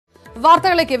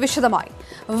വാർത്തകളിലേക്ക് വിശദമായി.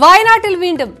 വയനാട്ടിൽ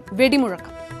വീണ്ടും വെടിമുഴക്കം.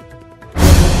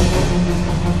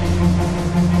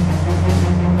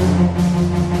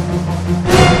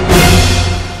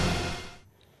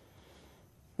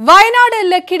 വയനാട്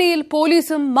ലക്കിടിയിൽ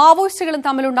പോലീസും മാവോയിസ്റ്റുകളും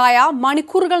തമ്മിലുണ്ടായ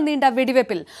മണിക്കൂറുകൾ നീണ്ട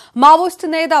വെടിവെപ്പിൽ മാവോയിസ്റ്റ്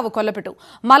നേതാവ് കൊല്ലപ്പെട്ടു.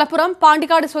 മലപ്പുറം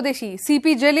പാണ്ടിക്കാട് സ്വദേശി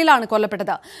CP ജലീലാണ്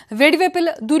കൊല്ലപ്പെട്ടത്. വെടിവെപ്പിൽ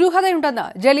ദുരൂഹതയുണ്ടെന്ന്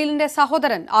ജലീലിന്റെ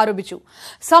സഹോദരൻ ആരോപിച്ചു.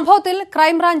 സംഭവത്തിൽ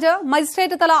ക്രൈംബ്രാഞ്ച്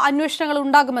മജിസ്ട്രേറ്റ് തല അന്വേഷണങ്ങൾ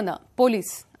ഉണ്ടാകുമെന്ന്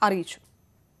പോലീസ് അറിയിച്ചു.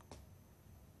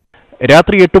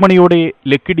 രാത്രി 8 മണിയോടെ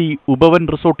ലക്കിടി ഉപവൻ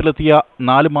റിസോർട്ടിലെത്തിയ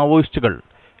 4 മാവോയിസ്റ്റുകൾ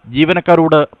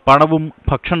ജീവനക്കാരോട് പണവും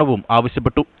ഭക്ഷണവും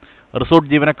ആവശ്യപ്പെട്ടു. റിസോർട്ട്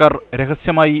ജീവനക്കാർ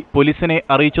രഹസ്യമായി പോലീസിനെ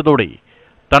അറിയിച്ചതോടെ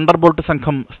തണ്ടർബോൾട്ട്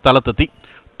സംഘം സ്ഥലത്തെത്തി.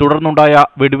 തുടർന്നുണ്ടായ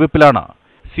വെടിവെപ്പിലാണ്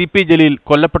CP ജലീൽ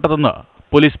കൊല്ലപ്പെട്ടതെന്ന്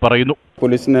പോലീസ് പറയുന്നു.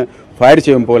 പോലീസിനെ ഫയർ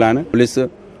ചെയ്യുമ്പോഴാണ് പോലീസ്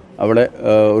അവിടെ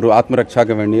ഒരു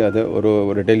ആത്മരക്ഷയ്ക്ക് വേണ്ടി അത് ഒരു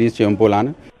റിലീസ്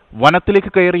ചെയ്യുമ്പോഴാണ്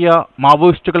വനത്തിലേക്ക് കയറിയ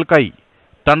മാവോയിസ്റ്റുകൾക്കായി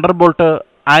തണ്ടർബോൾട്ട്,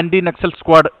 ആന്റി നക്സൽ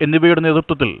സ്ക്വാഡ് എന്നിവയുടെ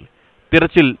നേതൃത്വത്തിൽ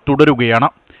തിരച്ചിൽ തുടരുകയാണ്.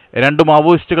 2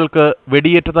 മാവോയിസ്റ്റുകൾക്ക്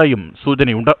വെടിയേറ്റതായും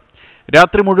സൂചനയുണ്ട്.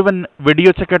 രാത്രി മുഴുവൻ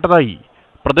വെടിയൊച്ച കേട്ടതായി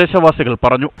പ്രദേശവാസികൾ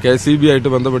പറഞ്ഞു. KCB ആയിട്ട്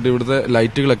ബന്ധപ്പെട്ട് ഇവിടുത്തെ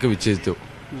ലൈറ്റുകളൊക്കെ വിച്ഛേദിച്ചു.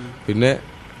 പിന്നെ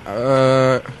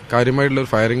കാര്യമായിട്ടുള്ള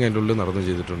ഫയറിംഗ് അതിൻ്റെ ഉള്ളിൽ നടന്നു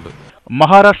ചെയ്തിട്ടുണ്ട്.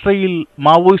 മഹാരാഷ്ട്രയിൽ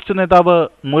മാവോയിസ്റ്റ് നേതാവ്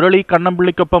മുരളി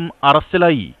കണ്ണമ്പിള്ളിക്കൊപ്പം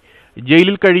അറസ്റ്റിലായി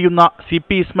ജയിലിൽ കഴിയുന്ന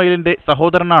CP ഇസ്മയിലിന്റെ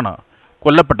സഹോദരനാണ്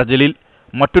കൊല്ലപ്പെട്ട ജലീൽ.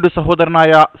 മറ്റൊരു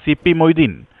സഹോദരനായ CP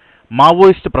മൊയ്തീൻ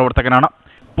മാവോയിസ്റ്റ് പ്രവർത്തകനാണ്.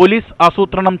 പോലീസ്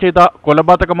ആസൂത്രണം ചെയ്ത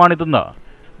കൊലപാതകമാണിതെന്ന്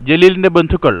ജലീലിന്റെ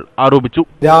ബന്ധുക്കൾ ആരോപിച്ചു.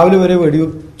 രാവിലെ വരെ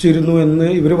വെടിവെച്ചിരുന്നു എന്ന്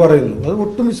ഇവർ പറയുന്നു. അത്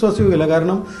ഒട്ടും വിശ്വാസയോഗ്യമല്ല.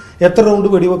 കാരണം എത്ര റൗണ്ട്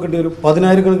വെടിവെക്കേണ്ടി വരും?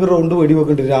 10,000 റൗണ്ട്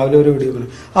വെടിവെക്കേണ്ടി വരും രാവിലെ വരെ വെടിവെക്കണം.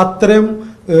 അത്രയും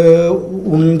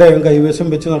ഉണ്ടയും കൈവശം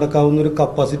വെച്ച് നടക്കാവുന്ന ഒരു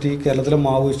കപ്പാസിറ്റി കേരളത്തിലെ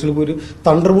മാവോയിസ്റ്റുകൾക്ക് ഒരു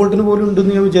തണ്ടർബോൾട്ടിന് പോലും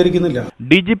ഉണ്ടെന്ന് ഞാൻ വിചാരിക്കുന്നില്ല.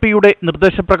 DGPയുടെ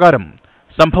നിർദ്ദേശപ്രകാരം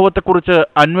സംഭവത്തെക്കുറിച്ച്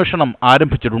അന്വേഷണം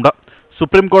ആരംഭിച്ചിട്ടുണ്ട്.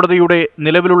 സുപ്രീം കോടതിയുടെ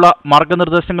നിലവിലുള്ള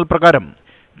മാർഗനിർദ്ദേശങ്ങൾ പ്രകാരം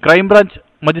ക്രൈംബ്രാഞ്ച്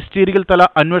മജിസ്റ്റീരിയൽ തല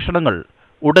അന്വേഷണങ്ങൾ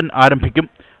ഉടൻ ആരംഭിക്കും.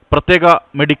 പ്രത്യേക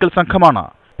മെഡിക്കൽ സംഘമാണ്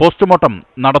പോസ്റ്റ്മോർട്ടം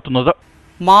നടത്തുന്നത്.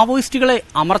 മാവോയിസ്റ്റുകളെ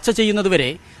അമർച്ച ചെയ്യുന്നതുവരെ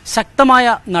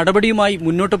ശക്തമായ നടപടിയുമായി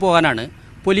മുന്നോട്ടു പോകാനാണ്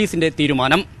പോലീസിന്റെ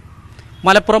തീരുമാനം.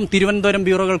 മലപ്പുറം, തിരുവനന്തപുരം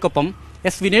ബ്യൂറോകൾക്കൊപ്പം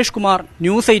S. വിനേഷ് കുമാർ,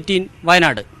 ന്യൂസ് 18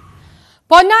 വയനാട്.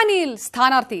 പൊന്നാനിയിൽ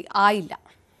സ്ഥാനാർത്ഥി ആയില്ല.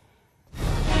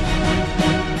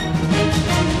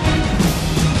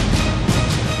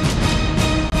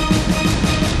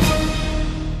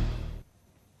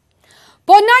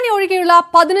 പൊന്നാനി ഒഴികെയുള്ള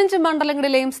 15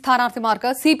 മണ്ഡലങ്ങളിലെയും സ്ഥാനാർത്ഥിമാർക്ക്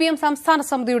CPM സംസ്ഥാന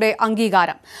സമിതിയുടെ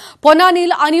അംഗീകാരം.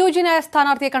 പൊന്നാനിയിൽ അനുയോജ്യനായ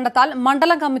സ്ഥാനാർത്ഥിയെ കണ്ടെത്താൻ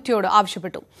മണ്ഡലം കമ്മിറ്റിയോട്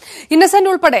ആവശ്യപ്പെട്ടു. ഇന്നസെന്റ്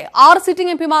ഉൾപ്പെടെ 6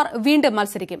 സിറ്റിംഗ് MPമാർ വീണ്ടും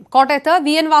മത്സരിക്കും. കോട്ടയത്ത്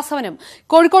VN വാസവനും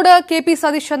കോഴിക്കോട് KP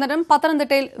സതീഷ് ചന്ദ്രനും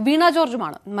പത്തനംതിട്ടയിൽ വീണ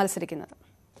ജോർജുമാണ് മത്സരിക്കുന്നത്.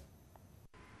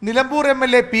 നിലമ്പൂർ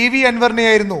MLA PV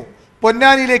അൻവറിനെയായിരുന്നു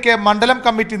പൊന്നാനിയിലേക്ക് മണ്ഡലം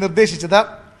കമ്മിറ്റി നിർദ്ദേശിച്ചത്.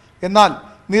 എന്നാൽ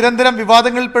നിരന്തരം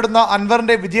വിവാദങ്ങളിൽപ്പെടുന്ന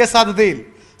അൻവറിന്റെ വിജയസാധ്യതയിൽ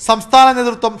സംസ്ഥാന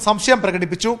നേതൃത്വം സംശയം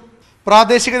പ്രകടിപ്പിച്ചു.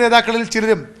 പ്രാദേശിക നേതാക്കളിൽ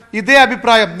ചിലരും ഇതേ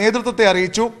അഭിപ്രായം നേതൃത്വത്തെ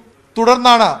അറിയിച്ചു.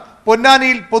 തുടർന്നാണ്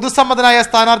പൊന്നാനിയിൽ പൊതുസമ്മതനായ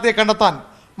സ്ഥാനാർത്ഥിയെ കണ്ടെത്താൻ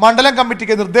മണ്ഡലം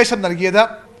കമ്മിറ്റിക്ക് നിർദ്ദേശം നൽകിയത്.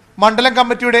 മണ്ഡലം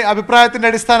കമ്മിറ്റിയുടെ അഭിപ്രായത്തിന്റെ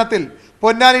അടിസ്ഥാനത്തിൽ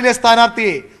പൊന്നാനിയിലെ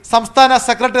സ്ഥാനാർത്ഥിയെ സംസ്ഥാന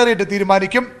സെക്രട്ടേറിയറ്റ്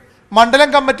തീരുമാനിക്കും.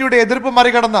 മണ്ഡലം കമ്മിറ്റിയുടെ എതിർപ്പ്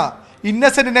മറികടന്ന്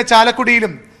ഇന്നസെന്റിനെ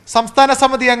ചാലക്കുടിയിലും സംസ്ഥാന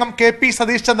സമിതി അംഗം KP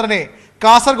സതീഷ് ചന്ദ്രനെ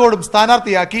കാസർഗോഡും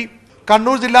സ്ഥാനാർത്ഥിയാക്കി.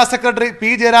 കണ്ണൂർ ജില്ലാ സെക്രട്ടറി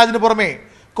P. ജയരാജന് പുറമെ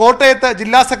കോട്ടയത്ത്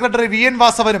ജില്ലാ സെക്രട്ടറി VN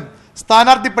വാസവനും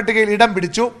സ്ഥാനാർത്ഥി പട്ടികയിൽ ഇടം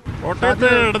പിടിച്ചു. കോട്ടയത്ത്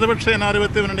ഇടതുപക്ഷ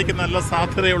ജനാധിപത്യ മുന്നണിക്ക് നല്ല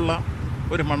സാധ്യതയുള്ള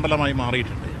ഒരു മണ്ഡലമായി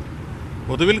മാറിയിട്ടുണ്ട്.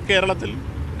 പൊതുവിൽ കേരളത്തിൽ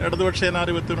ഇടതുപക്ഷ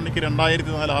ജനാധിപത്യ മുന്നണിക്ക്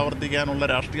 2004 ആവർത്തിക്കാനുള്ള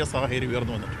രാഷ്ട്രീയ സാഹചര്യം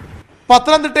ഉയർന്നു വന്നിട്ടുണ്ട്.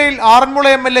 പത്തനംതിട്ടയിൽ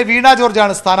ആറന്മുള MLA വീണ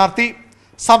ജോർജാണ് സ്ഥാനാർത്ഥി.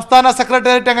 സംസ്ഥാന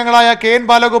സെക്രട്ടേറിയറ്റ് അംഗങ്ങളായ KN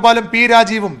ബാലഗോപാലും P.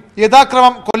 രാജീവും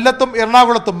യഥാക്രമം കൊല്ലത്തും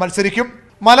എറണാകുളത്തും മത്സരിക്കും.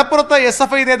 മലപ്പുറത്ത്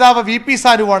SFI നേതാവ് VP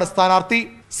സാനുവാണ് സ്ഥാനാർത്ഥി.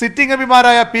 Sitting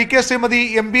MPമാരായ PK Shrimati,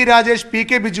 MB Rajesh,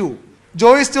 PK Biju,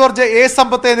 Joice George, A.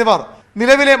 സമ്പത്ത് എന്നിവർ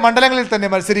നിലവിലെ മണ്ഡലങ്ങളിൽ തന്നെ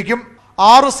മത്സരിക്കും.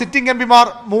 6 സിറ്റിംഗ് MPമാർ,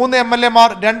 3 MLAമാർ,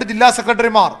 2 ജില്ലാ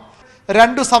സെക്രട്ടറിമാർ,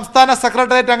 2 സംസ്ഥാന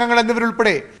സെക്രട്ടേറിയറ്റ് അംഗങ്ങൾ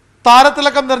എന്നിവരുൾപ്പെടെ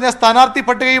താരത്തിളക്കം നിറഞ്ഞ സ്ഥാനാർത്ഥി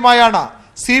പട്ടികയുമായാണ്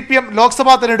CPM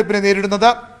ലോക്സഭാ തെരഞ്ഞെടുപ്പിനെ നേരിടുന്നത്.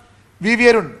 VV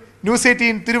Arun, news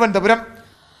 18 Thiruvananthapuram.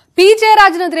 P.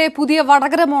 ജയരാജനെതിരെ പുതിയ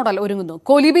വടകര മോഡൽ ഒരുങ്ങുന്നു.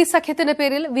 കോലിബി സഖ്യത്തിന്റെ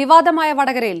പേരിൽ വിവാദമായ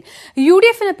വടകരയിൽ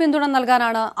UDFന് പിന്തുണ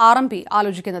നൽകാനാണ് RMP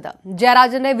ആലോചിക്കുന്നത്.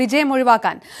 ജയരാജന്റെ വിജയം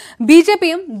ഒഴിവാക്കാൻ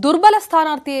BJPയും ദുർബല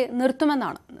സ്ഥാനാർത്ഥിയെ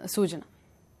നിർത്തുമെന്നാണ് സൂചന.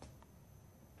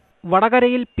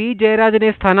 വടകരയിൽ P.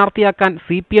 ജയരാജനെ സ്ഥാനാർത്ഥിയാക്കാൻ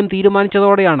CPM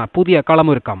തീരുമാനിച്ചതോടെയാണ് പുതിയ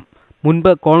കളമൊരുക്കം.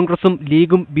 മുൻപ് കോൺഗ്രസും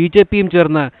ലീഗും BJPയും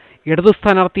ചേർന്ന് ഇടതു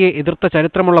സ്ഥാനാർത്ഥിയെ എതിർത്ത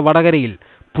ചരിത്രമുള്ള വടകരയിൽ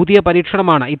പുതിയ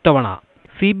പരീക്ഷണമാണ് ഇത്തവണ.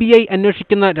 CBI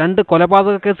അന്വേഷിക്കുന്ന 2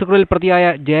 കൊലപാതക കേസുകളിൽ പ്രതിയായ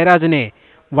ജയരാജനെ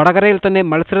വടകരയിൽ തന്നെ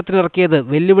മത്സരത്തിനിറക്കിയത്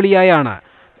വെല്ലുവിളിയായാണ്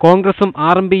കോൺഗ്രസും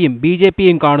RMPയും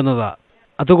BJPയും കാണുന്നത്.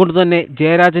 അതുകൊണ്ട് തന്നെ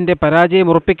ജയരാജന്റെ പരാജയം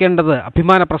ഉറപ്പിക്കേണ്ടത്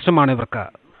അഭിമാന പ്രശ്നമാണ് ഇവർക്ക്.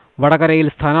 വടകരയിൽ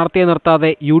സ്ഥാനാർത്ഥിയെ നിർത്താതെ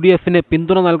UDFന്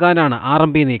പിന്തുണ നൽകാനാണ്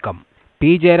RMP നീക്കം.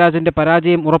 പി ജയരാജന്റെ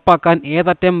പരാജയം ഉറപ്പാക്കാൻ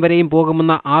ഏതറ്റം വരെയും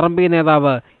പോകുമെന്ന RMP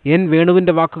നേതാവ് N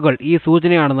വേണുവിന്റെ വാക്കുകൾ ഈ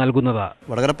സൂചനയാണ് നൽകുന്നത്.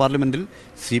 വടകര പാർലമെന്റിൽ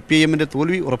CPIMന്റെ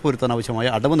തോൽവി ഉറപ്പുവരുത്താൻ ആവശ്യമായ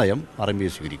അടവ് നയം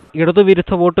RMP സ്വീകരിക്കും.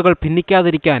 ഇടതുവിരുദ്ധ വോട്ടുകൾ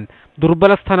ഭിന്നിക്കാതിരിക്കാൻ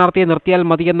ദുർബല സ്ഥാനാർത്ഥിയെ നിർത്തിയാൽ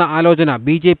മതിയെന്ന ആലോചന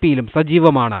BJPയിലും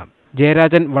സജീവമാണ്.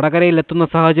 ജയരാജൻ വടകരയിലെത്തുന്ന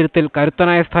സാഹചര്യത്തിൽ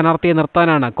കരുത്തനായ സ്ഥാനാർത്ഥിയെ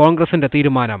നിർത്താനാണ് കോൺഗ്രസിന്റെ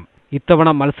തീരുമാനം. ഇത്തവണ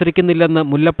മത്സരിക്കുന്നില്ലെന്ന്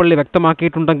മുല്ലപ്പള്ളി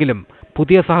വ്യക്തമാക്കിയിട്ടുണ്ടെങ്കിലും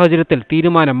പുതിയ സാഹചര്യത്തിൽ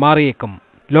തീരുമാനം മാറിയേക്കും.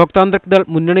 ലോക് താന്ത്രിക് ദൾ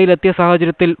മുന്നണിയിലെത്തിയ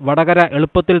സാഹചര്യത്തിൽ വടകര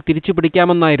എളുപ്പത്തിൽ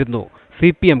തിരിച്ചുപിടിക്കാമെന്നായിരുന്നു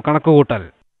CPM കണക്കുകൂട്ടൽ.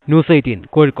 ന്യൂസ്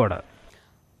 18 കോഴിക്കോട്.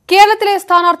 കേരളത്തിലെ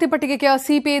സ്ഥാനാർത്ഥി പട്ടികയ്ക്ക്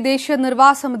CPI ദേശീയ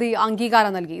നിർവാഹക സമിതി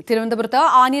അംഗീകാരം നൽകി. തിരുവനന്തപുരത്ത്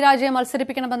ആനിരാജയെ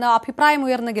മത്സരിപ്പിക്കണമെന്ന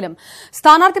അഭിപ്രായമുയർന്നെങ്കിലും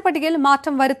സ്ഥാനാർത്ഥി പട്ടികയിൽ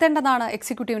മാറ്റം വരുത്തേണ്ടതാണ്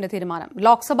എക്സിക്യൂട്ടീവിന്റെ തീരുമാനം.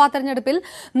 ലോക്സഭാ തെരഞ്ഞെടുപ്പിൽ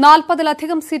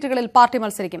 40-ലധികം സീറ്റുകളിൽ പാർട്ടി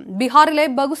മത്സരിക്കും. ബീഹാറിലെ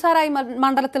ബഗുസാരായ്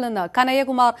മണ്ഡലത്തിൽ നിന്ന്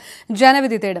കനയ്യകുമാർ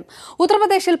ജനവിധി തേടും.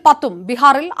 ഉത്തർപ്രദേശിൽ 10-ഉം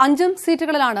ബീഹാറിൽ 5-ഉം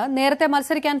സീറ്റുകളിലാണ് നേരത്തെ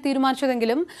മത്സരിക്കാൻ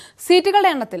തീരുമാനിച്ചതെങ്കിലും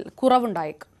സീറ്റുകളുടെ എണ്ണത്തിൽ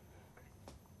കുറവുണ്ടായേക്കും.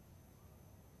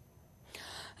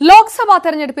 ലോക്സഭാ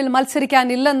തെരഞ്ഞെടുപ്പിൽ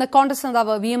മത്സരിക്കാനില്ലെന്ന് കോൺഗ്രസ്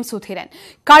നേതാവ് VM സുധീരൻ.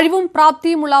 കഴിവും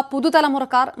പ്രാപ്തിയുമുള്ള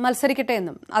പുതുതലമുറക്കാർ മത്സരിക്കട്ടെ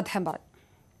എന്നും അദ്ദേഹം പറഞ്ഞു.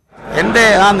 എന്റെ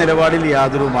ആ നിലപാടിൽ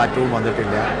യാതൊരു മാറ്റവും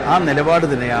വന്നിട്ടില്ല. ആ നിലപാട്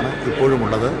തന്നെയാണ് ഇപ്പോഴും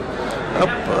ഉള്ളത്.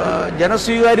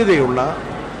 ജനസ്വീകാര്യതയുള്ള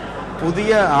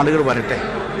പുതിയ ആളുകൾ വരട്ടെ,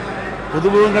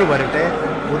 പുതുമുഖങ്ങൾ വരട്ടെ,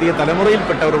 പുതിയ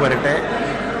തലമുറയിൽപ്പെട്ടവർ വരട്ടെ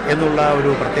എന്നുള്ള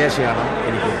ഒരു പ്രത്യാശയാണ്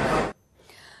എനിക്ക്.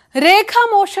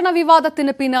 രേഖാമോഷണ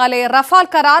വിവാദത്തിന് പിന്നാലെ റഫാൽ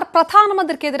കരാർ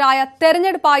പ്രധാനമന്ത്രിക്കെതിരായ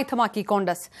തെരഞ്ഞെടുപ്പ് ആയുധമാക്കി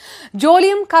കോൺഗ്രസ്.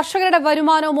 ജോലിയും കർഷകരുടെ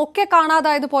വരുമാനവും ഒക്കെ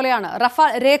കാണാതായതുപോലെയാണ് റഫാൽ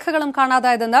രേഖകളും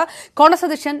കാണാതായതെന്ന് കോൺഗ്രസ്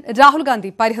അധ്യക്ഷൻ രാഹുൽ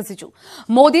ഗാന്ധി പരിഹസിച്ചു.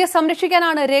 മോദിയെ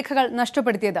സംരക്ഷിക്കാനാണ് രേഖകൾ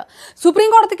നഷ്ടപ്പെടുത്തിയത്.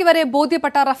 സുപ്രീംകോടതിക്ക് വരെ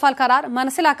ബോധ്യപ്പെട്ട റഫാൽ കരാർ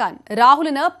മനസ്സിലാക്കാൻ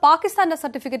രാഹുലിന് പാകിസ്ഥാന്റെ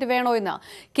സർട്ടിഫിക്കറ്റ് വേണോ എന്ന്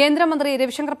കേന്ദ്രമന്ത്രി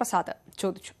രവിശങ്കർ പ്രസാദ്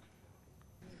ചോദിച്ചു.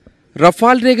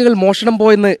 റഫാൽ രേഖകൾ മോഷണം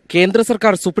പോയെന്ന് കേന്ദ്ര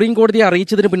സർക്കാർ സുപ്രീംകോടതിയെ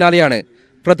അറിയിച്ചതിന് പിന്നാലെയാണ്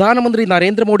പ്രധാനമന്ത്രി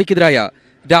നരേന്ദ്രമോദിക്കെതിരായ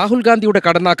രാഹുൽ ഗാന്ധിയുടെ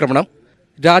കടന്നാക്രമണം.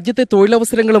 രാജ്യത്തെ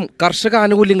തൊഴിലവസരങ്ങളും കർഷക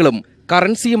ആനുകൂല്യങ്ങളും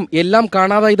കറൻസിയും എല്ലാം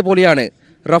കാണാതായതുപോലെയാണ്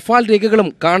റഫാൽ രേഖകളും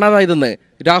കാണാതായതെന്ന്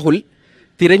രാഹുൽ.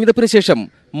 തിരഞ്ഞെടുപ്പിന് ശേഷം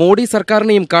മോഡി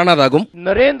സർക്കാരിനെയും കാണാതാകും.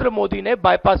 नरेंद्र मोदी ने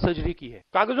बाईपास सर्जरी की है.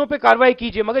 कागजों पे कार्रवाई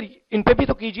कीजिए, मगर इन पे भी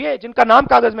तो कीजिए जिनका नाम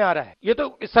कागज में आ रहा है. ये तो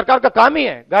इस सरकार का काम ही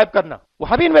है गायब करना.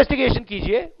 वहां भी इन्वेस्टिगेशन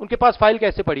कीजिए, उनके पास फाइल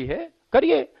कैसे पड़ी है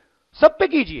करिए, सब पे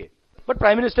कीजिए, बट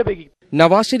प्राइम मिनिस्टर पे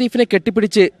നവാസ് ഷെരീഫിനെ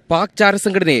കെട്ടിപ്പിടിച്ച് പാക്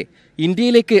ചാരസംഘടനയെ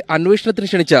ഇന്ത്യയിലേക്ക് അന്വേഷണത്തിന്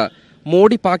ക്ഷണിച്ച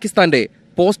മോഡി പാകിസ്ഥാന്റെ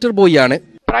poster ബോയിയാണ്.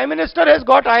 Prime Minister has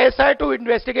got ISI to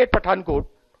investigate Pathankot.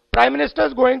 Prime Minister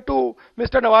is going to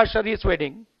Mr. Nawaz Sharif's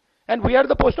wedding, and we are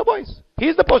the poster boys. He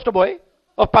is the poster boy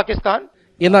of Pakistan.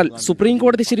 എന്നാൽ supreme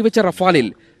കോടതി ശരിവെച്ച റഫാലിൽ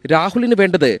രാഹുലിന്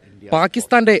വേണ്ടത്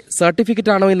പാകിസ്ഥാന്റെ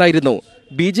certificate ആണോ എന്നായിരുന്നു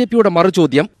BJPയുടെ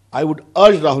മറുചോദ്യം. I would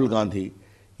urge Rahul Gandhi,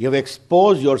 you have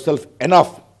exposed yourself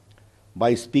enough by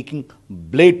speaking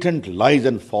blatant lies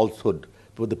and falsehood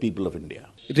to the people of India.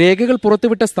 രേഖകൾ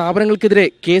പുറത്തുവിട്ട സ്ഥാപനങ്ങൾക്കെതിരെ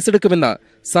കേസെടുക്കുമെന്ന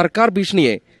സർക്കാർ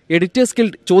ഭീഷണിയെ എഡിറ്റേഴ്സ്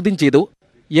ഗിൽഡ് ചോദ്യം ചെയ്തു.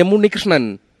 M Unnikrishnan,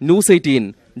 news 18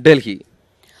 Delhi.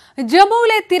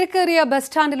 ജമ്മുവിലെ തിരക്കേറിയ ബസ്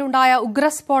സ്റ്റാൻഡിലുണ്ടായ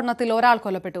ഉഗ്രസ്ഫോടനത്തിൽ ഒരാൾ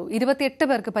കൊല്ലപ്പെട്ടു. 28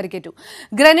 പേർക്ക് പരിക്കേറ്റു.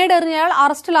 ഗ്രനേഡ് എറിഞ്ഞയാൾ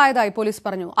അറസ്റ്റിലായതായി പോലീസ്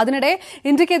പറഞ്ഞു. അതിനിടെ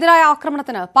ഇന്ത്യക്കെതിരായ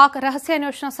ആക്രമണത്തിന് പാക്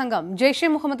രഹസ്യാന്വേഷണ സംഘം ജെയ്ഷെ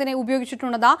മുഹമ്മദിനെ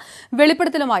ഉപയോഗിച്ചിട്ടുണ്ടെന്ന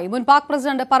വെളിപ്പെടുത്തലുമായി മുൻ പാക്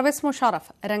പ്രസിഡന്റ് പർവേസ്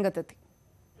മുഷാറഫ് രംഗത്തെത്തി.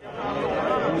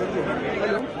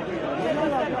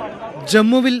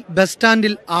 ജമ്മുവിൽ ബസ്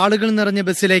സ്റ്റാൻഡിൽ ആളുകൾ നിറഞ്ഞ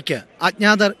ബസ്സിലേക്ക്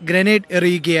അജ്ഞാതർ ഗ്രനേഡ്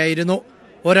എറിയുകയായിരുന്നു.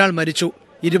 ഒരാൾ മരിച്ചു,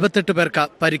 28 പേർക്ക്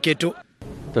പരിക്കേറ്റു.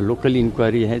 The local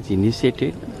inquiry has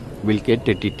initiated. We'll get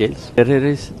the details.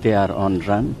 Terrorists, they are on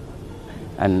run,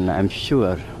 and I'm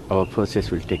sure our forces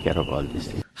will take care of all this.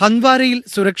 ഹൻവാരയിൽ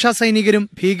സുരക്ഷാ സൈനികരും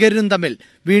ഭീകരരും തമ്മിൽ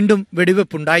വീണ്ടും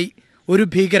വെടിവെപ്പുണ്ടായി. ഒരു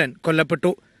ഭീകരൻ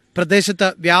കൊല്ലപ്പെട്ടു. പ്രദേശത്ത്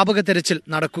വ്യാപക തെരച്ചിൽ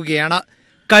നടക്കുകയാണ്.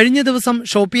 കഴിഞ്ഞ ദിവസം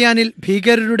ഷോപ്പിയാനിൽ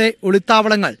ഭീകരരുടെ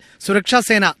ഒളിത്താവളങ്ങൾ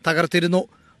സുരക്ഷാസേന തകർത്തിരുന്നു.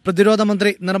 പ്രതിരോധ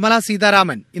മന്ത്രി നിർമ്മല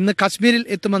സീതാരാമൻ ഇന്ന് കശ്മീരിൽ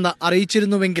എത്തുമെന്ന്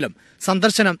അറിയിച്ചിരുന്നുവെങ്കിലും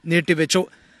സന്ദർശനം നീട്ടിവെച്ചു.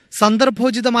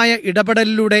 സന്ദർഭോചിതമായ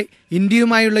ഇടപെടലിലൂടെ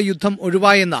ഇന്ത്യയുമായുള്ള യുദ്ധം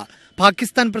ഒഴിവായെന്ന്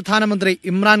പാകിസ്ഥാൻ പ്രധാനമന്ത്രി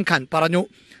ഇമ്രാൻഖാൻ പറഞ്ഞു.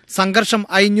 സംഘർഷം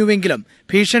അയഞ്ഞുവെങ്കിലും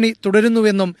ഭീഷണി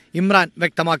തുടരുന്നുവെന്നും ഇമ്രാൻ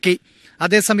വ്യക്തമാക്കി.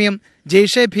 അതേസമയം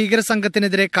ജെയ്ഷെ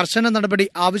ഭീകരസംഘത്തിനെതിരെ കർശന നടപടി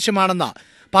ആവശ്യമാണെന്ന്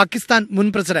പാകിസ്ഥാൻ മുൻ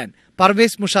പ്രസിഡന്റ്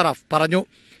പർവേസ് മുഷാറഫ് പറഞ്ഞു.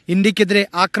 ഇന്ത്യക്കെതിരെ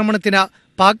ആക്രമണത്തിന്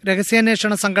പാക്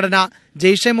രഹസ്യാന്വേഷണ സംഘടന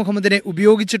ജെയ്ഷെ മുഹമ്മദിനെ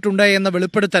ഉപയോഗിച്ചിട്ടുണ്ട് എന്ന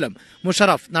വെളിപ്പെടുത്തലും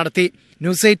മുഷാറഫ് നടത്തി.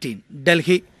 ന്യൂസ് 18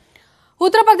 ഡൽഹി.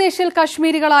 ഉത്തർപ്രദേശിൽ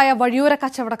കശ്മീരികളായ വഴിയോര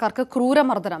കച്ചവടക്കാർക്ക്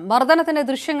ക്രൂരമർദ്ദനം. മർദ്ദനത്തിന്റെ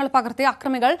ദൃശ്യങ്ങൾ പകർത്തി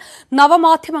അക്രമികൾ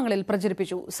നവമാധ്യമങ്ങളിൽ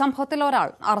പ്രചരിപ്പിച്ചു. സംഭവത്തിൽ ഒരാൾ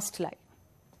അറസ്റ്റിലായി.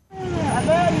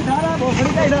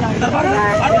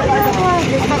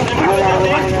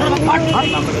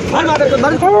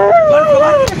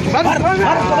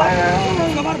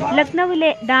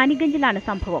 ലക്നൌവിലെ ഡാനിഗഞ്ചിലാണ്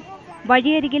സംഭവം.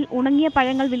 വഴിയരികിൽ ഉണങ്ങിയ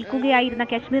പഴങ്ങൾ വിൽക്കുകയായിരുന്ന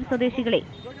കശ്മീർ സ്വദേശികളെ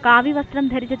കാവ്യവസ്ത്രം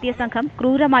ധരിച്ചെത്തിയ സംഘം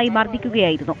ക്രൂരമായി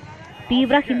മർദ്ദിക്കുകയായിരുന്നു.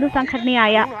 തീവ്ര ഹിന്ദു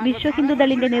സംഘടനയായ വിശ്വ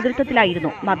ഹിന്ദുദളിന്റെ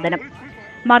നേതൃത്വത്തിലായിരുന്നു മർദ്ദനം.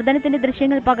 മർദ്ദനത്തിന്റെ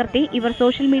ദൃശ്യങ്ങൾ പകർത്തി ഇവർ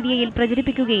സോഷ്യൽ മീഡിയയിൽ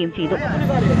പ്രചരിപ്പിക്കുകയും ചെയ്തു.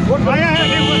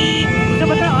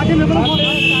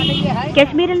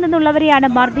 കശ്മീരിൽ നിന്നുള്ളവരെയാണ്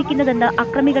മർദ്ദിക്കുന്നതെന്ന്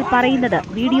അക്രമികൾ പറയുന്നത്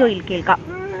വീഡിയോയിൽ കേൾക്കാം.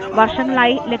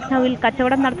 വർഷങ്ങളായി ലക്നൌവിൽ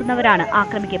കച്ചവടം നടത്തുന്നവരാണ്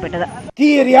ആക്രമിക്കപ്പെട്ടത്.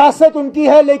 റിയാസത്ത് ഉൻകി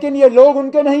ഹൈ ലേക്കിൻ യേ ലോഗ്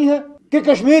ഉൻകെ നഹീ ഹൈ कि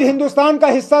कश्मीर हिंदुस्तान का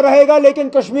हिस्सा रहेगा लेकिन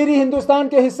कश्मीरी हिंदुस्तान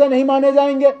के हिस्से नहीं माने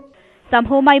जाएंगे.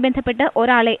 സംഭവവുമായി ബന്ധപ്പെട്ട്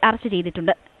ഒരാളെ അറസ്റ്റ്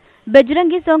ചെയ്തിട്ടുണ്ട്.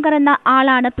 ബജ്രംഗി സോങ്കർ എന്ന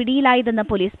ആളാണ് പിടിയിലായതെന്ന്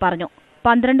പോലീസ് പറഞ്ഞു.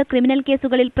 12 ക്രിമിനൽ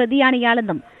കേസുകളിൽ പ്രതിയാണ്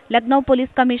ഇയാളെന്നും ലക്നൌ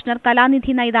പോലീസ് കമ്മീഷണർ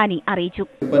കലാനിധി നൈദാനി അറിയിച്ചു.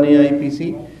 IPC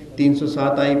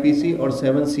 307 IPC और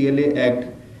 7 CLA एक्ट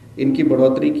इनकी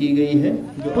बढ़ोतरी की गई है.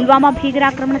 പുൽവാമ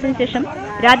ഭീകരാക്രമണത്തിന് ശേഷം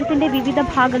രാജ്യത്തിന്റെ വിവിധ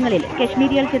ഭാഗങ്ങളിൽ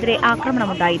കശ്മീരികൾക്കെതിരെ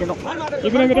ആക്രമണമുണ്ടായിരുന്നു.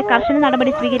 ഇതിനെതിരെ കർശന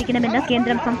നടപടി സ്വീകരിക്കണമെന്ന്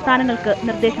കേന്ദ്രം സംസ്ഥാനങ്ങൾക്ക്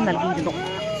നിർദ്ദേശം നൽകിയിരുന്നു.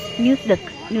 News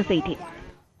desk news 18.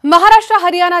 Maharashtra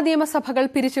Haryana നിയമസഭകൾ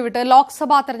പിരിച്ചുവിട്ട്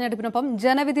Lok Sabha തെരഞ്ഞെടുപ്പിനൊപ്പം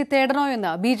ജനവിധി തേടണോ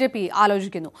എന്ന് BJP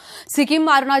ആലോചിക്കുന്നു. സിക്കിം,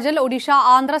 അരുണാചൽ, ഒഡീഷ,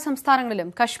 ആന്ധ്ര സംസ്ഥാനങ്ങളിലും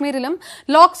കശ്മീരിലും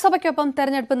ലോക്സഭയ്ക്കൊപ്പം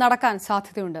തെരഞ്ഞെടുപ്പ് നടക്കാൻ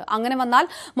സാധ്യതയുണ്ട്. അങ്ങനെ വന്നാൽ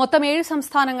മൊത്തം 7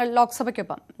 സംസ്ഥാനങ്ങൾ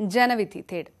ലോക്സഭയ്ക്കൊപ്പം ജനവിധി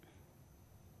തേടും.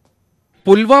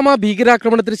 പുൽവാമ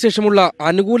ഭീകരാക്രമണത്തിന് ശേഷമുള്ള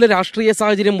അനുകൂല രാഷ്ട്രീയ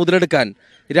സാഹചര്യം മുതലെടുക്കാൻ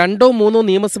 2 or 3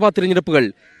 നിയമസഭാ തിരഞ്ഞെടുപ്പുകൾ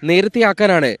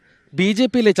നേരത്തെയാക്കാനാണ്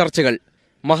BJPയിലെ ചർച്ചകൾ.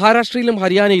 മഹാരാഷ്ട്രയിലും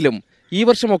ഹരിയാനയിലും ഈ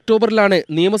വർഷം ഒക്ടോബറിലാണ്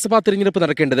നിയമസഭാ തിരഞ്ഞെടുപ്പ്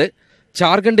നടക്കേണ്ടത്.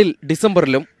 ജാർഖണ്ഡിൽ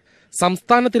ഡിസംബറിലും.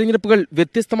 സംസ്ഥാന തിരഞ്ഞെടുപ്പുകൾ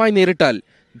വ്യത്യസ്തമായി നേരിട്ടാൽ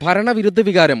ഭരണവിരുദ്ധ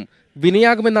വികാരം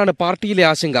വിനയാകുമെന്നാണ് പാർട്ടിയിലെ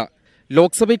ആശങ്ക.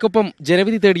 ലോക്സഭയ്ക്കൊപ്പം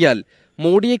ജനവിധി തേടിയാൽ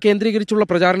മോഡിയെ കേന്ദ്രീകരിച്ചുള്ള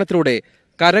പ്രചാരണത്തിലൂടെ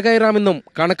കരകയറാമെന്നും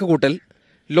കണക്കുകൂട്ടൽ.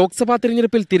 ലോക്സഭാ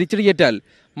തിരഞ്ഞെടുപ്പിൽ തിരിച്ചടിയേറ്റാൽ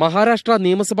മഹാരാഷ്ട്ര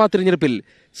നിയമസഭാ തിരഞ്ഞെടുപ്പിൽ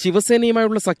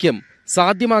ശിവസേനയുമായുള്ള സഖ്യം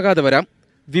സാധ്യമാകാതെ വരാം.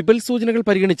 വിപൽ സൂചനകൾ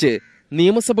പരിഗണിച്ച്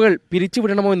നിയമസഭകൾ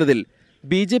പിരിച്ചുവിടണമോ എന്നതിൽ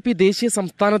BJP ദേശീയ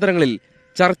സംസ്ഥാന തലങ്ങളിൽ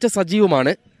ചർച്ച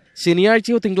സജീവമാണ്.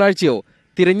 ശനിയാഴ്ചയോ തിങ്കളാഴ്ചയോ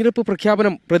തിരഞ്ഞെടുപ്പ്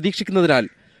പ്രഖ്യാപനം പ്രതീക്ഷിക്കുന്നതിനാൽ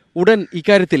ഉടൻ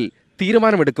ഇക്കാര്യത്തിൽ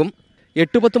തീരുമാനമെടുക്കും.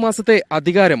 8-10 മാസത്തെ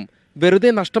അധികാരം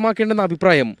വെറുതെ നഷ്ടമാക്കേണ്ടെന്ന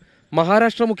അഭിപ്രായം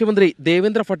മഹാരാഷ്ട്ര മുഖ്യമന്ത്രി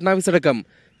ദേവേന്ദ്ര ഫട്നാവിസ് അടക്കം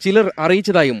ചിലർ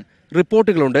അറിയിച്ചതായും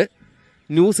റിപ്പോർട്ടുകളുണ്ട്.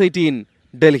 ന്യൂസ് 18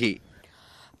 ഡൽഹി.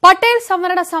 പട്ടേൽ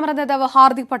സംവരണ സമര നേതാവ്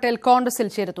ഹാർദിക് പട്ടേൽ കോൺഗ്രസിൽ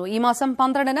ചേരുന്നു. ഈ മാസം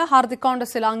 12-ന് ഹാർദിക്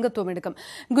കോൺഗ്രസിൽ അംഗത്വമെടുക്കും.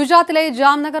 ഗുജറാത്തിലെ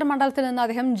ജാംനഗർ മണ്ഡലത്തിൽ നിന്ന്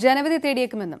അദ്ദേഹം ജനവിധി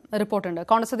തേടിയേക്കുമെന്നും റിപ്പോർട്ടുണ്ട്.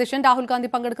 കോൺഗ്രസ് അധ്യക്ഷൻ രാഹുൽ ഗാന്ധി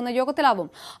പങ്കെടുക്കുന്ന യോഗത്തിലാവും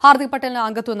ഹാർദിക് പട്ടേലിന്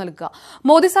അംഗത്വം നൽകുക.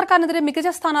 മോദി സർക്കാരിനെതിരെ മികച്ച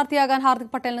സ്ഥാനാർത്ഥിയാകാൻ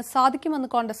ഹാർദിക് പട്ടേലിന് സാധിക്കുമെന്ന്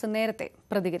കോൺഗ്രസ് നേരത്തെ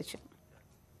പ്രതികരിച്ചു.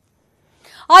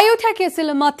 അയോധ്യ കേസിൽ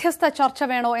മധ്യസ്ഥ ചർച്ച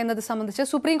വേണോ എന്നത് സംബന്ധിച്ച്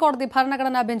സുപ്രീംകോടതി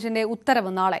ഭരണഘടനാ ബെഞ്ചിന്റെ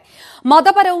ഉത്തരവ് നാളെ.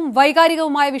 മതപരവും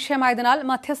വൈകാരികവുമായ വിഷയമായതിനാൽ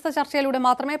മധ്യസ്ഥ ചർച്ചയിലൂടെ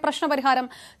മാത്രമേ പ്രശ്നപരിഹാരം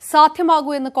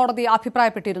സാധ്യമാകൂ എന്ന് കോടതി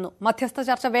അഭിപ്രായപ്പെട്ടിരുന്നു. മധ്യസ്ഥ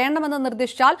ചർച്ച വേണമെന്ന്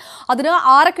നിർദ്ദേശിച്ചാൽ അതിന്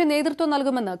ആരൊക്കെ നേതൃത്വം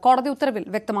നൽകുമെന്ന് കോടതി ഉത്തരവിൽ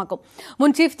വ്യക്തമാക്കും. മുൻ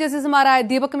ചീഫ് ജസ്റ്റിസുമാരായ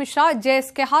ദീപക് മിശ്ര, JS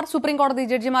കെഹാർ, സുപ്രീംകോടതി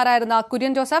ജഡ്ജിമാരായിരുന്ന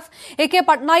കുര്യൻ ജോസഫ്, AK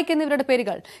പട്നായിക് എന്നിവരുടെ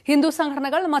പേരുകൾ ഹിന്ദു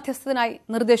സംഘടനകൾ മധ്യസ്ഥത്തിനായി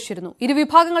നിർദ്ദേശിച്ചിരുന്നു.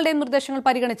 ഇരുവിഭാഗങ്ങളുടെയും നിർദ്ദേശങ്ങൾ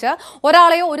പരിഗണിച്ച്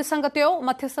ഒരാളെയോ ഒരു സംഘത്തെയോ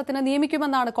മധ്യസ്ഥത്തിന്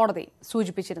നിയമിക്കുമെന്നാണ് കോടതി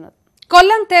സൂചിപ്പിച്ചിരുന്നത്.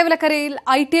 കൊല്ലം തേവലക്കരയിൽ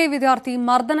ITI വിദ്യാർത്ഥി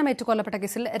മർദ്ദനമേറ്റ് കൊല്ലപ്പെട്ട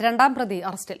കേസിൽ 2ാം പ്രതി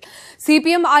അറസ്റ്റിൽ.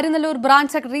 CPM അരിനല്ലൂർ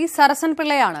ബ്രാഞ്ച് സെക്രട്ടറി സരസൻ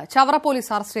പിള്ളയാണ് ചവറ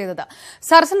പോലീസ് അറസ്റ്റ് ചെയ്തത്.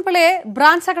 സരസൻ പിള്ളയെ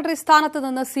ബ്രാഞ്ച് സെക്രട്ടറി സ്ഥാനത്ത്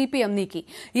നിന്ന് CPM നീക്കി.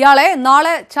 ഇയാളെ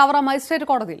നാളെ ചവറ മജിസ്ട്രേറ്റ്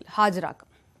കോടതിയിൽ ഹാജരാക്കും.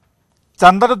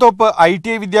 ചന്ദനത്തോപ്പ്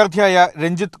ITI വിദ്യാർത്ഥിയായ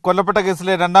രഞ്ജിത്ത് കൊല്ലപ്പെട്ട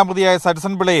കേസിലെ 2ാം പ്രതിയായ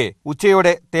സരസൻ പിള്ളയെ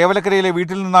ഉച്ചയോടെ തേവലക്കരയിലെ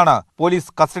വീട്ടിൽ നിന്നാണ്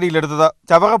പോലീസ് കസ്റ്റഡിയിലെടുത്തത്.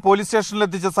 ചവറ പോലീസ്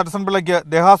സ്റ്റേഷനിലെത്തിച്ച സരസൻ പിള്ളയ്ക്ക്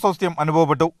ദേഹാസ്വാസ്ഥ്യം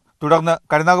അനുഭവപ്പെട്ടു. തുടർന്ന്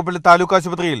കരുനാഗപ്പള്ളി താലൂക്ക്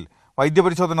ആശുപത്രിയിൽ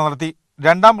വൈദ്യപരിശോധന നടത്തി.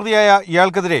 2ാം പ്രതിയായ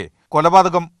ഇയാൾക്കെതിരെ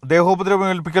കൊലപാതകം,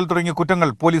 ദേഹോപദ്രവമേൽപ്പിക്കൽ തുടങ്ങിയ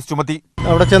കുറ്റങ്ങൾ പോലീസ് ചുമത്തി.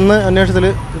 അവിടെ ചെന്ന് അന്വേഷണത്തിൽ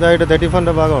ഇതായിട്ട്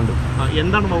 34ന്റെ ഭാഗമുണ്ട്.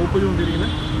 എന്താണ് വകുപ്പ്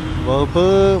ചുമത്തിയിരിക്കുന്നത്? വകുപ്പ്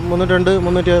 302,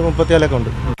 334 ഉണ്ട്.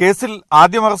 കേസിൽ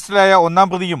ആദ്യം അറസ്റ്റിലായ 1ാം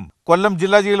പ്രതിയും കൊല്ലം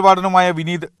ജില്ലാ ജയിൽ വാർഡനുമായ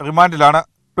വിനീത് റിമാൻഡിലാണ്.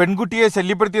 പെൺകുട്ടിയെ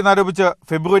ശല്യപ്പെടുത്തിയെന്നാരോപിച്ച്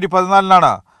ഫെബ്രുവരി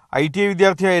 14-നാണ് ITI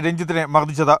വിദ്യാർത്ഥിയായ രഞ്ജിത്തിനെ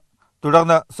മർദ്ദിച്ചത്.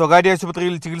 തുടർന്ന് സ്വകാര്യ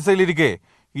ആശുപത്രിയിൽ ചികിത്സയിലിരിക്കെ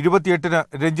 28-ന്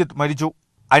രഞ്ജിത്ത് മരിച്ചു.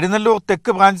 അരിനല്ലൂർ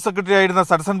തെക്ക് ബ്രാഞ്ച് സെക്രട്ടറിയായിരുന്ന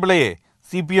സരസൻ പിള്ളയെ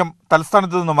CPM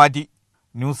തലസ്ഥാനത്ത് നിന്ന് മാറ്റി.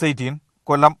 ന്യൂസ് 18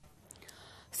 കൊല്ലം.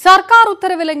 സർക്കാർ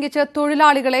ഉത്തരവ് ലംഘിച്ച്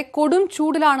തൊഴിലാളികളെ കൊടും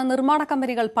ചൂടിലാണ് നിർമ്മാണ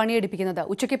കമ്പനികൾ പണിയെടുപ്പിക്കുന്നത്.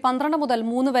 ഉച്ചയ്ക്ക് 12 മുതൽ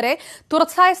 3 വരെ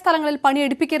തുറസായ സ്ഥലങ്ങളിൽ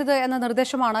പണിയെടുപ്പിക്കരുത് എന്ന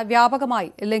നിർദ്ദേശമാണ് വ്യാപകമായി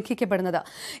ലംഘിക്കപ്പെടുന്നത്.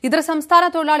 ഇതര സംസ്ഥാന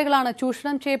തൊഴിലാളികളാണ്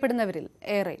ചൂഷണം ചെയ്യപ്പെടുന്നവരിൽ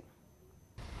ഏറെ.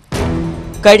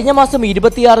 കഴിഞ്ഞ മാസം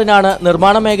 26-നാണ്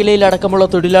നിർമ്മാണ മേഖലയിലടക്കമുള്ള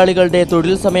തൊഴിലാളികളുടെ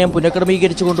തൊഴിൽ സമയം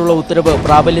പുനഃക്രമീകരിച്ചുകൊണ്ടുള്ള ഉത്തരവ്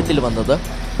പ്രാബല്യത്തിൽ വന്നത്.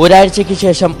 ഒരാഴ്ചയ്ക്ക്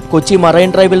ശേഷം കൊച്ചി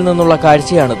മറൈൻ ഡ്രൈവിൽ നിന്നുള്ള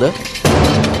കാഴ്ചയാണിത്.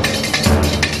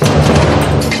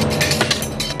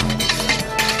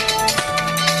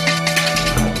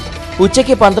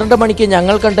 ഉച്ചയ്ക്ക് 12 മണിക്ക്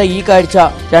ഞങ്ങൾ കണ്ട ഈ കാഴ്ച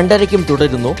 2:30-ക്കും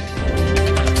തുടരുന്നു.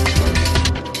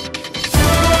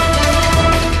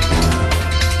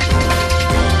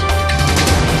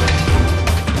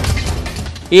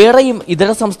 ഏറെയും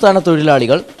ഇതര സംസ്ഥാന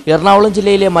തൊഴിലാളികൾ. എറണാകുളം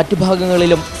ജില്ലയിലെ മറ്റു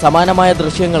ഭാഗങ്ങളിലും സമാനമായ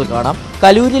ദൃശ്യങ്ങൾ കാണാം.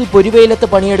 കലൂരിൽ പൊരിവെയിലത്ത്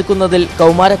പണിയെടുക്കുന്നതിൽ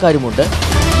കൗമാരക്കാരുമുണ്ട്.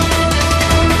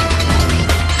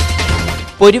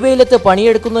 പൊരിവെയിലത്ത്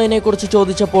പണിയെടുക്കുന്നതിനെക്കുറിച്ച്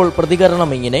ചോദിച്ചപ്പോൾ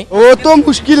പ്രതികരണം ഇങ്ങനെ: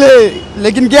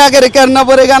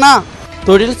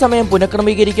 തൊഴിൽ സമയം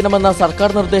പുനഃക്രമീകരിക്കണമെന്ന സർക്കാർ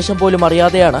നിർദ്ദേശം പോലും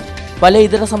അറിയാതെയാണ് പല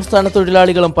ഇതര സംസ്ഥാന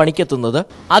തൊഴിലാളികളും പണിക്കെത്തുന്നത്.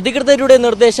 അധികൃതരുടെ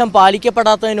നിർദ്ദേശം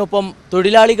പാലിക്കപ്പെടാത്തതിനൊപ്പം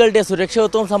തൊഴിലാളികളുടെ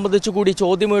സുരക്ഷിതത്വം സംബന്ധിച്ചുകൂടി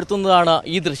ചോദ്യമുയർത്തുന്നതാണ്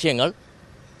ഈ ദൃശ്യങ്ങൾ.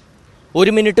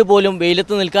 1 മിനിറ്റ് പോലും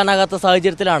വെയിലത്ത് നിൽക്കാനാകാത്ത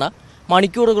സാഹചര്യത്തിലാണ്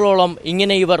മണിക്കൂറുകളോളം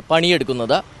ഇങ്ങനെ ഇവർ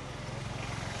പണിയെടുക്കുന്നത്.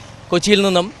 കൊച്ചിയിൽ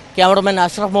നിന്നും cameraman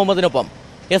Ashraf മുഹമ്മദിനൊപ്പം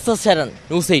SS Sharan,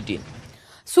 news 18.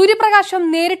 സൂര്യപ്രകാശം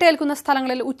നേരിട്ടേൽക്കുന്ന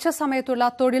സ്ഥലങ്ങളിൽ ഉച്ചസമയത്തുള്ള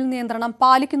തൊഴിൽ നിയന്ത്രണം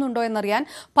പാലിക്കുന്നുണ്ടോ എന്നറിയാൻ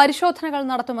പരിശോധനകൾ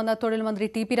നടത്തുമെന്ന് തൊഴിൽ മന്ത്രി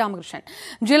TP രാമകൃഷ്ണൻ.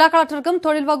 ജില്ലാ കളക്ടർക്കും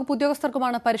തൊഴിൽ വകുപ്പ്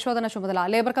ഉദ്യോഗസ്ഥർക്കുമാണ് പരിശോധന ചുമതല.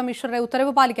 ലേബർ കമ്മീഷണറുടെ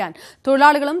ഉത്തരവ് പാലിക്കാൻ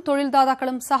തൊഴിലാളികളും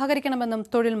തൊഴിൽദാതാക്കളും സഹകരിക്കണമെന്നും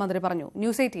തൊഴിൽ മന്ത്രി പറഞ്ഞു.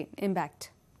 News 18 impact.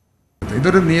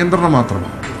 ഇതൊരു നിയന്ത്രണം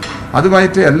മാത്രമാണ്.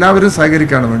 അതുമായിട്ട് എല്ലാവരും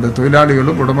സഹകരിക്കാണ് വേണ്ടത്.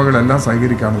 തൊഴിലാളികളും ഉടമകളെല്ലാം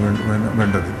സഹകരിക്കാണ്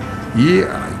വേണ്ടത്. ഈ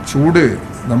ചൂട്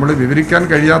നമ്മൾ വിവരിക്കാൻ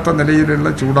കഴിയാത്ത നിലയിലുള്ള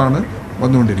ചൂടാണ്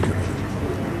വന്നുകൊണ്ടിരിക്കുന്നത്.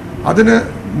 അതിന്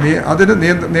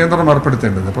നിയന്ത്രണം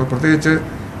ഏർപ്പെടുത്തേണ്ടത്. അപ്പോൾ പ്രത്യേകിച്ച്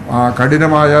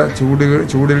കഠിനമായ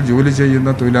ചൂടിൽ ജോലി ചെയ്യുന്ന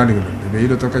തൊഴിലാളികളുണ്ട്,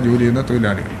 വെയിലത്തൊക്കെ ജോലി ചെയ്യുന്ന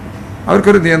തൊഴിലാളികൾ,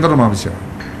 അവർക്കൊരു നിയന്ത്രണം ആവശ്യമാണ്.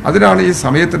 അതിനാണ് ഈ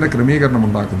സമയത്തിൻ്റെ ക്രമീകരണം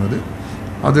ഉണ്ടാക്കുന്നത്.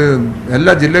 അത്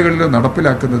എല്ലാ ജില്ലകളിലും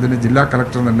നടപ്പിലാക്കുന്നതിന് ജില്ലാ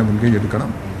കളക്ടർ തന്നെ മുൻകൈ എടുക്കണം.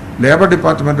 ലേബർ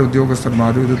ഡിപ്പാർട്ട്മെൻറ്റ്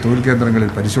ഉദ്യോഗസ്ഥന്മാരും ഇത് തൊഴിൽ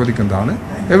കേന്ദ്രങ്ങളിൽ പരിശോധിക്കുന്നതാണ്.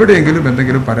 എവിടെയെങ്കിലും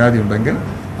എന്തെങ്കിലും പരാതി ഉണ്ടെങ്കിൽ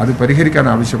അത് പരിഹരിക്കാൻ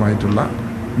ആവശ്യമായിട്ടുള്ള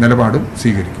നിലപാടും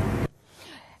സ്വീകരിക്കും.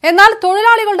 എന്നാൽ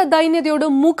തൊഴിലാളികളുടെ ദൈന്യതയോട്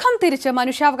മുഖം തിരിച്ച്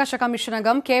മനുഷ്യാവകാശ കമ്മീഷൻ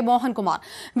അംഗം K. മോഹൻകുമാർ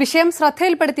വിഷയം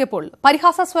ശ്രദ്ധയിൽപ്പെടുത്തിയപ്പോൾ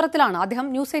പരിഹാസസ്വരത്തിലാണ് അദ്ദേഹം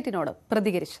ന്യൂസ് 18നോട്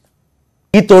പ്രതികരിച്ചത്.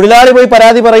 ഈ തൊഴിലാളി പോയി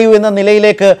പരാതി പറയൂ എന്ന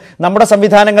നിലയിലേക്ക് നമ്മുടെ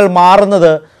സംവിധാനങ്ങൾ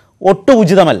മാറുന്നത് ഒട്ടും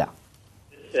ഉചിതമല്ല.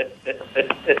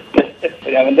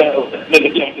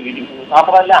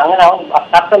 മാത്രമല്ല, അങ്ങനെ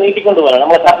ചർച്ച നീട്ടിക്കൊണ്ട് പോകണം.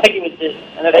 നമ്മളെ ചർച്ചയ്ക്ക് വെച്ച്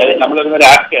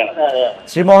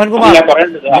ശ്രീ മോഹൻകുമാർ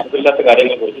ഇല്ലാത്ത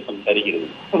കാര്യങ്ങളെ കുറിച്ച് സംസാരിക്കരുത്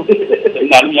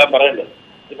എന്നാണ് ഞാൻ പറയേണ്ടത്.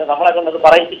 പിന്നെ നമ്മളെ കൊണ്ടത്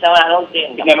പറയിപ്പിച്ച് അനൗൺസ്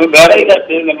ചെയ്യണം.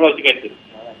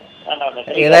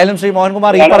 ഏതായാലും ശ്രീ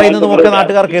മോഹൻകുമാർ ഈ പറയുന്നതും ഒക്കെ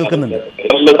നാട്ടുകാർ കേൾക്കുന്നുണ്ട്.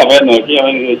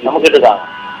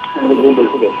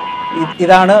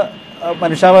 ഇതാണ്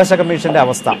മനുഷ്യാവകാശ കമ്മീഷന്റെ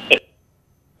അവസ്ഥ.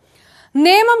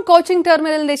 നേമം കോച്ചിംഗ്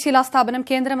ടെർമിനലിന്റെ ശിലാസ്ഥാപനം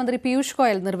കേന്ദ്രമന്ത്രി പീയൂഷ്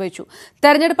ഗോയൽ നിർവഹിച്ചു.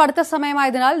 തെരഞ്ഞെടുപ്പ് അടുത്ത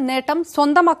സമയമായതിനാൽ നേട്ടം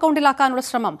സ്വന്തം അക്കൌണ്ടിലാക്കാനുള്ള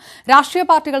ശ്രമം രാഷ്ട്രീയ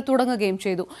പാർട്ടികൾ തുടങ്ങുകയും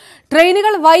ചെയ്തു.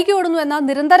 ട്രെയിനുകൾ വൈകി ഓടുന്നുവെന്ന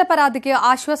നിരന്തര പരാതിക്ക്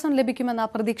ആശ്വാസം ലഭിക്കുമെന്ന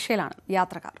പ്രതീക്ഷയിലാണ്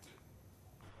യാത്രക്കാർ.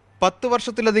 10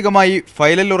 വർഷത്തിലധികമായി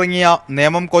ഫയലിൽ ഉറങ്ങിയ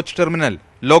നേമം കോച്ച് ടെർമിനൽ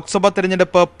ലോക്സഭാ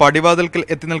തെരഞ്ഞെടുപ്പ് പടിവാതിൽക്കൽ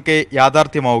എത്തി നിൽക്കെ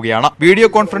യാഥാർത്ഥ്യമാവുകയാണ്. വീഡിയോ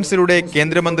കോൺഫറൻസിലൂടെ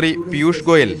കേന്ദ്രമന്ത്രി പീയൂഷ്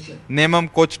ഗോയൽ നേമം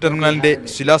കോച്ച് ടെർമിനലിന്റെ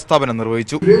ശിലാസ്ഥാപനം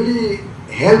നിർവഹിച്ചു.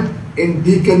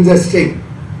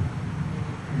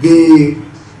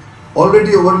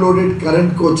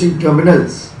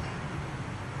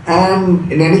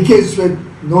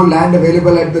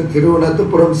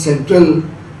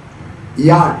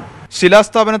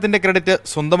 ശിലാസ്ഥാപനത്തിന്റെ ക്രെഡിറ്റ്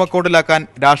സ്വന്തം അക്കൗണ്ടിലാക്കാൻ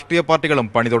രാഷ്ട്രീയ പാർട്ടികളും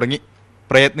പണി തുടങ്ങി.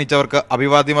 പ്രയത്നിച്ചവർക്ക്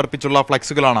അഭിവാദ്യമർപ്പിച്ചുള്ള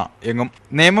ഫ്ലക്സുകളാണ് എങ്ങും.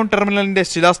 നേമം ടെർമിനലിന്റെ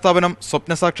ശിലാസ്ഥാപനം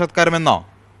സ്വപ്ന സാക്ഷാത്കാരമെന്ന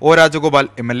ഒ രാജഗോപാൽ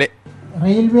MLA.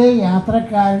 റെയിൽവേ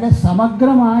യാത്രക്കാരുടെ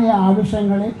സമഗ്രമായ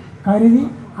ആവശ്യങ്ങളെ കരുതി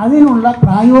അതിനുള്ള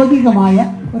പ്രായോഗികമായ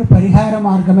ഒരു പരിഹാര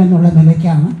മാർഗം എന്നുള്ള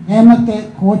നിലയ്ക്കാണ് നേമത്തെ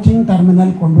കോച്ചിംഗ് ടെർമിനൽ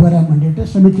കൊണ്ടുവരാൻ വേണ്ടിയിട്ട്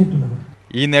ശ്രമിച്ചിട്ടുള്ളത്.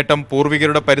 ഈ നേട്ടം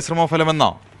പൂർവികരുടെ പരിശ്രമഫലമെന്ന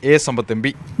A. Sampath MP.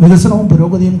 വികസനവും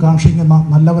പുരോഗതിയും കാക്ഷിക്കുന്ന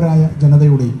നല്ലവരായ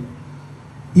ജനതയുടെയും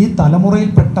ഈ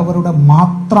തലമുറയിൽപ്പെട്ടവരുടെ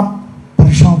മാത്രം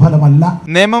പരിശ്രമഫലമല്ല.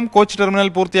 Nemom coach terminal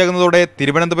പൂർത്തിയാകുന്നതോടെ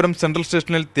Thiruvananthapuram central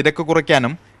സ്റ്റേഷനിൽ തിരക്ക്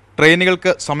കുറയ്ക്കാനും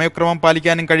ട്രെയിനുകൾക്ക് സമയക്രമം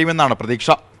പാലിക്കാനും കഴിയുമെന്നാണ് പ്രതീക്ഷ.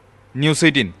 ന്യൂസ്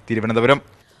 18 തിരുവനന്തപുരം.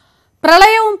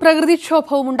 പ്രളയവും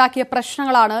പ്രകൃതിക്ഷോഭവും ഉണ്ടാക്കിയ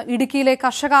പ്രശ്നങ്ങളാണ് ഇടുക്കിയിലെ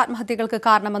കർഷക ആത്മഹത്യകൾക്ക്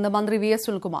കാരണമെന്ന് മന്ത്രി VS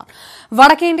സുനിൽകുമാർ.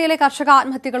 വടക്കേ ഇന്ത്യയിലെ കർഷക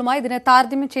ആത്മഹത്യകളുമായി ഇതിനെ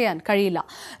താരതമ്യം ചെയ്യാൻ കഴിയില്ല.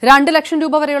 2 ലക്ഷം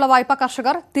രൂപ വരെയുള്ള വായ്പ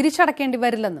കർഷകർ തിരിച്ചടക്കേണ്ടി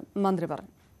വരില്ലെന്നും മന്ത്രി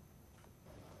പറഞ്ഞു.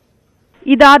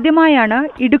 ഇതാദ്യമായാണ്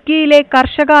ഇടുക്കിയിലെ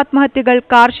കർഷക ആത്മഹത്യകൾ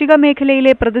കാർഷിക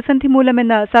മേഖലയിലെ പ്രതിസന്ധി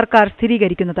മൂലമെന്ന് സർക്കാർ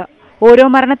സ്ഥിരീകരിക്കുന്നത്. ഓരോ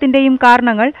മരണത്തിന്റെയും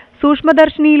കാരണങ്ങൾ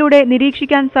സൂക്ഷ്മദർശിനിയിലൂടെ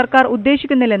നിരീക്ഷിക്കാൻ സർക്കാർ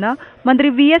ഉദ്ദേശിക്കുന്നില്ലെന്ന് മന്ത്രി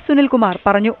VS സുനിൽകുമാർ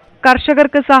പറഞ്ഞു.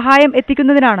 കർഷകർക്ക് സഹായം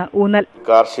എത്തിക്കുന്നതിനാണ് ഊന്നൽ.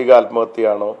 കാർഷിക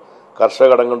ആത്മഹത്യയാണോ കർഷക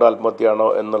കടം കൊണ്ട് ആത്മഹത്യയാണോ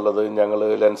എന്നുള്ളത് ഞങ്ങൾ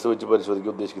ലെൻസ് വെച്ച്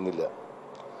പരിശോധിക്കാൻ ഉദ്ദേശിക്കുന്നില്ല.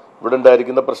 ഇവിടെ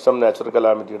ഉണ്ടായിരിക്കുന്ന പ്രശ്നം നാച്ചുറൽ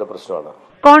കലാമിറ്റിയുടെ പ്രശ്നമാണ്.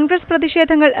 കോൺഗ്രസ്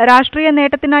പ്രതിഷേധങ്ങൾ രാഷ്ട്രീയ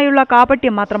നേട്ടത്തിനായുള്ള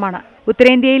കാപട്യം മാത്രമാണ്.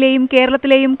 ഉത്തരേന്ത്യയിലെയും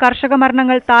കേരളത്തിലെയും കർഷക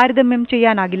മരണങ്ങൾ താരതമ്യം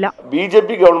ചെയ്യാനാകില്ല. BJP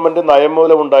ഗവൺമെന്റ് നയം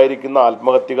മൂലം ഉണ്ടായിരിക്കുന്ന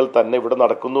ആത്മഹത്യകൾ തന്നെ ഇവിടെ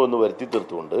നടക്കുന്നു എന്ന് വരുത്തി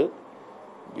തീർത്തുകൊണ്ട്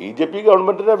BJP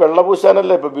ഗവൺമെന്റിനെ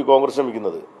വെള്ളപൂശാനല്ല ഇപ്പൊ കോൺഗ്രസ്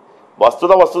ശ്രമിക്കുന്നത്.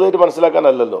 വസ്തുതയായിട്ട്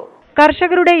മനസ്സിലാക്കാനല്ലല്ലോ.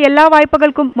 കർഷകരുടെ എല്ലാ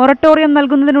വായ്പകൾക്കും മൊറട്ടോറിയം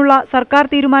നൽകുന്നതിനുള്ള സർക്കാർ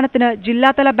തീരുമാനത്തിന്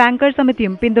ജില്ലാതല ബാങ്കേഴ്സ്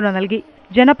സമിതിയും പിന്തുണ നൽകി.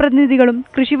 ജനപ്രതിനിധികളും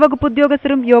കൃഷിവകുപ്പ്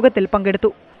ഉദ്യോഗസ്ഥരും യോഗത്തിൽ പങ്കെടുത്തു.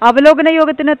 അവലോകന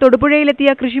യോഗത്തിന് തൊടുപുഴയിലെത്തിയ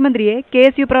കൃഷിമന്ത്രിയെ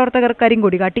KSU പ്രവർത്തകർ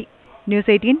കരിങ്കൊടി കാട്ടി. ന്യൂസ്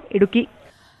 18 ഇടുക്കി.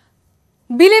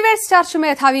 ബിലീവേഴ്സ് ചർച്ച്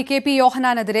മേധാവി KP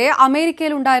യോഹനാനെതിരെ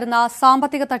അമേരിക്കയിലുണ്ടായിരുന്ന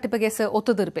സാമ്പത്തിക തട്ടിപ്പ് കേസ്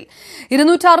ഒത്തുതീർപ്പിൽ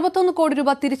 261 കോടി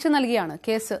രൂപ തിരിച്ചു നൽകിയാണ്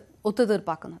കേസ്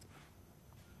ഒത്തുതീർപ്പാക്കുന്നത്.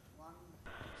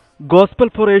 ഗോസ്പൽ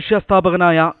ഫോർ ഏഷ്യ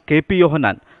സ്ഥാപകനായ KP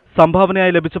യോഹന്നാൻ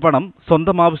സംഭാവനയായി ലഭിച്ച പണം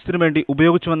സ്വന്തം ആവശ്യത്തിനു വേണ്ടി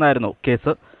ഉപയോഗിച്ചുവെന്നായിരുന്നു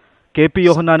കേസ്. KP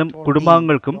യോഹന്നാനും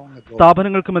കുടുംബാംഗങ്ങൾക്കും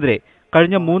സ്ഥാപനങ്ങൾക്കുമെതിരെ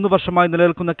കഴിഞ്ഞ 3 വർഷമായി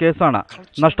നിലനിൽക്കുന്ന കേസാണ്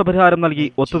നഷ്ടപരിഹാരം നൽകി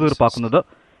ഒത്തുതീർപ്പാക്കുന്നത്.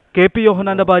 KP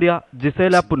യോഹന്നാന്റെ ഭാര്യ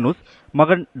ജിസേല പുന്നൂസ്,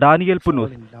 മകൻ ഡാനിയൽ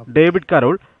പുന്നൂസ്, ഡേവിഡ്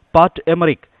കരോൾ, പാറ്റ്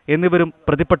എമറിക് എന്നിവരും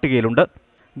പ്രതിപട്ടികയിലുണ്ട്.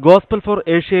 ഗോസ്പൽ ഫോർ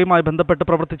ഏഷ്യയുമായി ബന്ധപ്പെട്ട്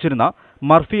പ്രവർത്തിച്ചിരുന്ന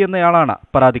മർഫി എന്നയാളാണ്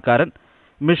പരാതിക്കാരൻ.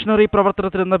 മിഷണറി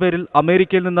പ്രവർത്തനത്തിനെന്ന പേരിൽ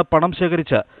അമേരിക്കയിൽ നിന്ന് പണം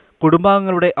ശേഖരിച്ച്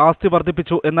കുടുംബാംഗങ്ങളുടെ ആസ്തി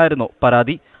വർദ്ധിപ്പിച്ചു എന്നായിരുന്നു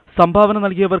പരാതി. സംഭാവന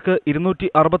നൽകിയവർക്ക്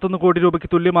 261 കോടി രൂപയ്ക്ക്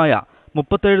തുല്യമായ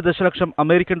 37 ദശലക്ഷം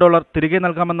അമേരിക്കൻ ഡോളർ തിരികെ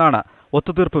നൽകാമെന്നാണ്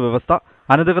ഒത്തുതീർപ്പ് വ്യവസ്ഥ.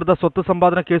 അനധികൃത സ്വത്ത്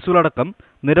സമ്പാദന കേസുകളടക്കം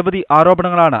നിരവധി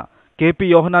ആരോപണങ്ങളാണ് KP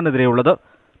യോഹന്നാനെതിരെയുള്ളത്.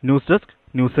 News desk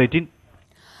news 18.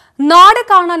 നാട്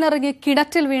കാണാനിറങ്ങി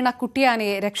കിണറ്റിൽ വീണ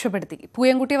കുട്ടിയാനയെ രക്ഷപ്പെടുത്തി.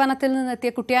 പൂയംകുട്ടി വനത്തിൽ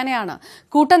നിന്നെത്തിയ കുട്ടിയാനയാണ്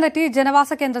കൂട്ടം തെറ്റി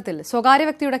ജനവാസ കേന്ദ്രത്തിൽ സ്വകാര്യ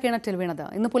വ്യക്തിയുടെ കിണറ്റിൽ വീണത്.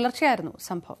 ഇന്ന് പുലർച്ചെയായിരുന്നു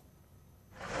സംഭവം.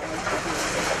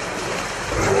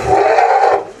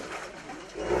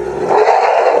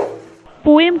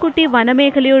 പൂയംകുട്ടി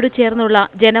വനമേഖലയോട് ചേർന്നുള്ള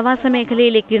ജനവാസ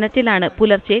മേഖലയിലെ കിണറ്റിലാണ്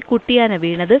പുലർച്ചെ കുട്ടിയാന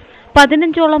വീണത്.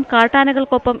 15ഓളം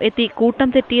കാട്ടാനകൾക്കൊപ്പം എത്തി കൂട്ടം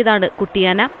തെറ്റിയതാണ്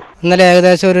കുട്ടിയാന. ഇന്നലെ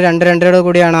ഏകദേശം ഒരു 2-2:30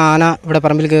 കൂടിയാണ് ആന ഇവിടെ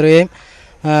പറമ്പിൽ കയറുകയും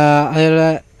അതുപോലെ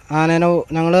ആനേനെ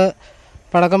ഞങ്ങൾ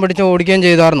പടക്കം പിടിച്ച് ഓടിക്കുകയും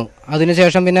ചെയ്തായിരുന്നു.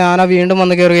 അതിനുശേഷം പിന്നെ ആന വീണ്ടും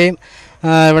വന്ന് കയറുകയും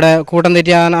ഇവിടെ കൂട്ടം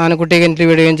തെറ്റി ആനക്കുട്ടിയെ കിണറ്റിൽ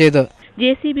വീഴുകയും ചെയ്തു.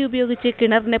 JCB ഉപയോഗിച്ച്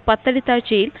കിണറിന് 10 അടി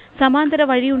താഴ്ചയിൽ സമാന്തര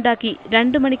വഴിയുണ്ടാക്കി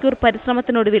 2 മണിക്കൂർ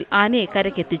പരിശ്രമത്തിനൊടുവിൽ ആനയെ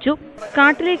കരക്കെത്തിച്ചു.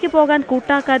 കാട്ടിലേക്ക് പോകാൻ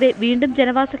കൂട്ടാക്കാതെ വീണ്ടും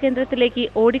ജനവാസ കേന്ദ്രത്തിലേക്ക്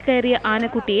ഓടിക്കയറിയ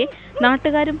ആനക്കുട്ടിയെ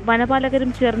നാട്ടുകാരും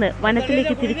വനപാലകരും ചേർന്ന്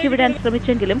വനത്തിലേക്ക് തിരിച്ചുവിടാൻ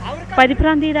ശ്രമിച്ചെങ്കിലും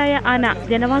പരിഭ്രാന്തിയിലായ ആന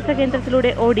ജനവാസ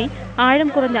കേന്ദ്രത്തിലൂടെ ഓടി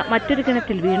ആഴം കുറഞ്ഞ മറ്റൊരു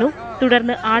കിണറ്റിൽ വീണു.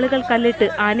 തുടർന്ന് ആളുകൾ കല്ലിട്ട്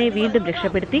ആനയെ വീണ്ടും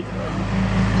രക്ഷപ്പെടുത്തി.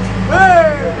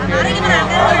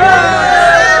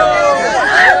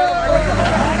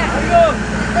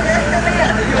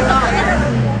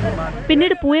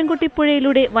 പിന്നീട് പൂയംകുട്ടി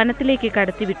പുഴയിലൂടെ വനത്തിലേക്ക്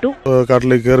കടത്തിവിട്ടു.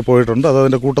 കാട്ടിലേക്ക് കയറി പോയിട്ടുണ്ട്. അത്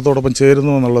അതിന്റെ കൂട്ടത്തോടൊപ്പം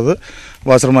ചേരുന്നു എന്നുള്ളത്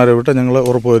വാച്ചർമാരെ വിട്ട് ഞങ്ങൾ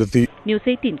ഉറപ്പുവരുത്തി. ന്യൂസ്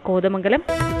 18 കോതമംഗലം.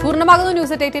 പൂർണ്ണമാകുന്നു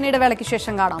ന്യൂസ് 18 ഇടവേളയ്ക്ക്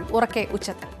ശേഷം കാണാം. ഉറക്കെ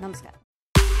ഉച്ചത്തിൽ. നമസ്കാരം.